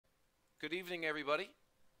Good evening, everybody.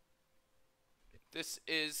 This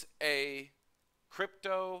is a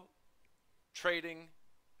crypto trading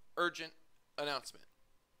urgent announcement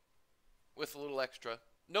with a little extra.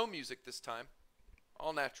 No music this time,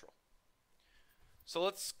 all natural. So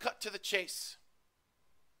let's cut to the chase.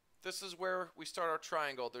 This is where we start our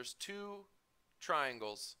triangle. There's two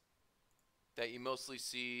triangles that you mostly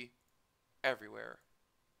see everywhere.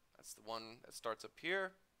 That's the one that starts up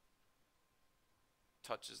here,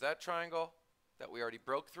 touches that triangle that we already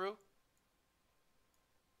broke through,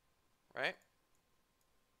 right?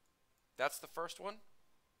 That's the first one.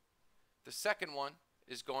 The second one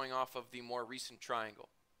is going off of the more recent triangle,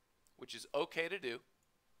 which is okay to do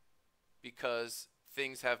because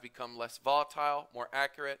things have become less volatile, more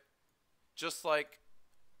accurate, just like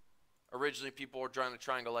originally people were drawing a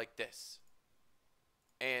triangle like this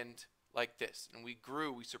and like this, and we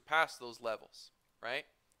grew, we surpassed those levels, right?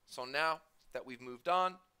 So now that we've moved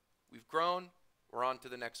on, we've grown, we're on to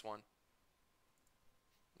the next one.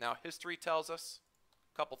 Now history tells us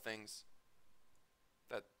a couple things.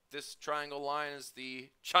 That this triangle line is the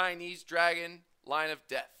Chinese dragon line of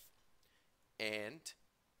death. And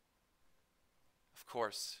of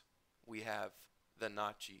course we have the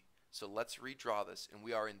Nachi. So let's redraw this, and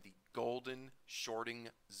we are in the golden shorting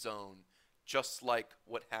zone, just like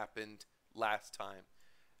what happened last time.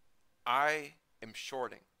 I am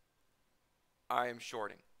shorting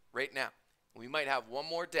right now. We might have one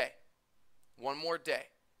more day.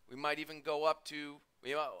 We might even go up to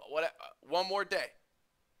one more day.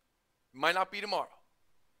 Might not be tomorrow,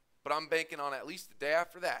 but I'm banking on at least the day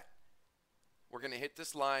after that. We're going to hit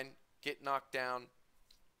this line, get knocked down.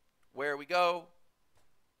 Where we go,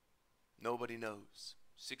 nobody knows.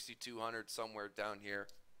 6,200 somewhere down here.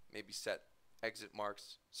 Maybe set exit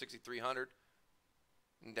marks 6,300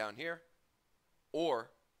 and down here,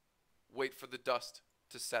 or wait for the dust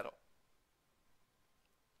to settle.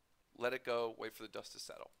 Let it go, wait for the dust to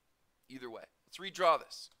settle. Either way, let's redraw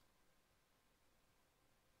this.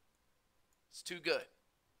 It's too good.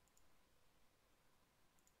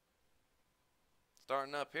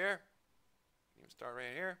 Starting up here, you can start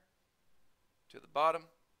right here to the bottom.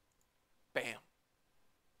 Bam.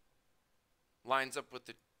 Lines up with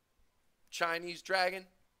the Chinese dragon. In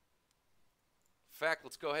fact,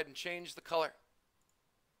 let's go ahead and change the color.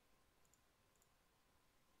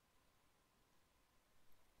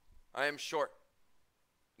 I am short.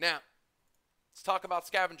 Now, let's talk about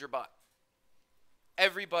Scavenger Bot.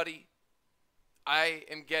 Everybody, I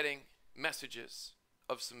am getting messages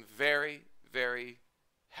of some very, very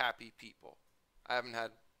happy people. I haven't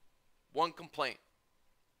had one complaint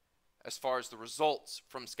as far as the results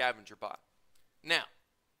from Scavenger Bot. Now,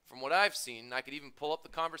 from what I've seen, I could even pull up the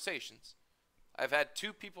conversations. I've had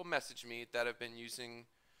 2 people message me that have been using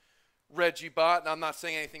ReggieBot, and I'm not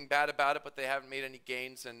saying anything bad about it, but they haven't made any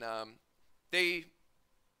gains, and they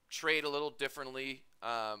trade a little differently.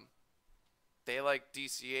 They like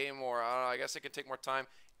DCA more. I don't know, I guess it could take more time.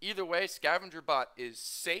 Either way, Scavenger Bot is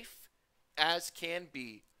safe as can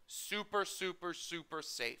be. Super, super, super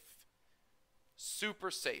safe.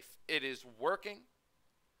 Super safe. It is working.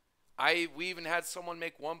 We even had someone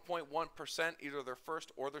make 1.1% either their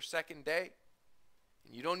first or their second day.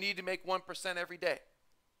 And you don't need to make 1% every day.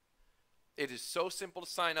 It is so simple to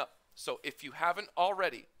sign up. So if you haven't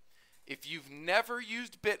already, if you've never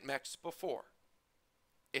used PHEMEX before,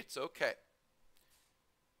 it's okay.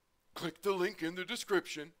 Click the link in the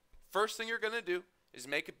description. First thing you're going to do is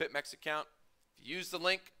make a PHEMEX account. If you use the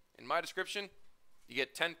link in my description, you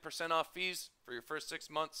get 10% off fees for your first 6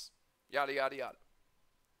 months, yada, yada, yada.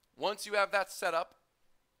 Once you have that set up,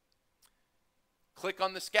 click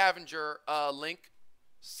on the scavenger link,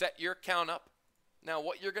 set your account up. Now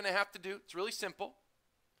what you're going to have to do, it's really simple,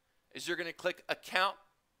 is you're going to click account,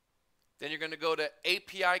 then you're going to go to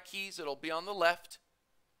API keys, it'll be on the left.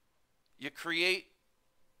 You create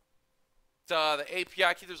the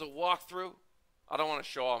API key, there's a walkthrough. I don't want to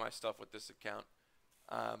show all my stuff with this account,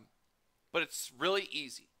 but it's really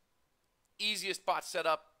easy. Easiest bot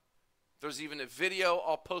setup. There's even a video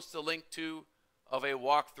I'll post a link to of a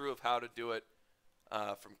walkthrough of how to do it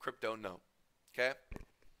from Crypto No. Okay?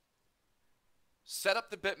 Set up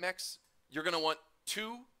the PHEMEX. You're going to want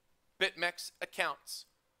 2 PHEMEX accounts.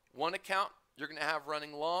 One account you're going to have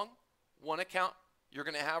running long. One account you're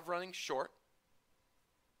going to have running short.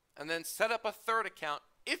 And then set up a third account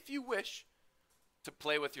if you wish to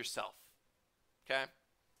play with yourself. Okay?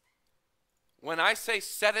 When I say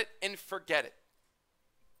set it and forget it,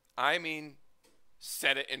 I mean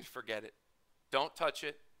set it and forget it. Don't touch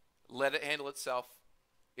it. Let it handle itself.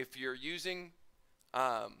 If you're using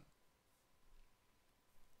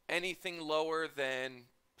anything lower than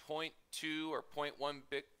 0.2 or 0.1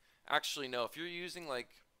 bit. Actually, no. If you're using like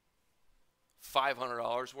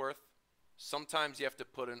 $500 worth, sometimes you have to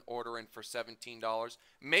put an order in for $17.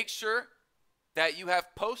 Make sure that you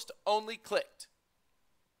have post only clicked.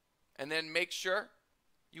 And then make sure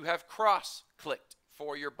you have cross clicked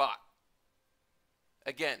for your bot.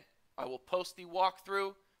 Again, I will post the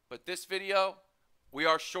walkthrough, but this video, we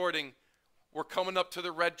are shorting. We're coming up to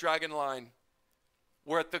the red dragon line.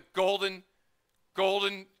 We're at the golden,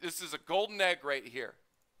 this is a golden egg right here.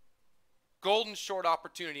 Golden short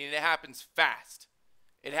opportunity, and it happens fast.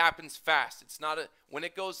 It happens fast. It's not when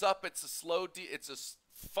it goes up, it's a slow, it's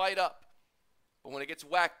a fight up. But when it gets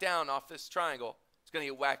whacked down off this triangle, it's going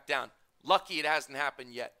to get whacked down. Lucky it hasn't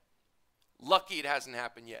happened yet. Lucky it hasn't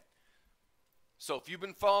happened yet. So if you've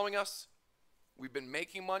been following us, we've been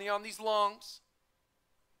making money on these longs.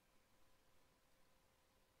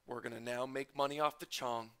 We're going to now make money off the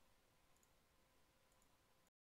Chong.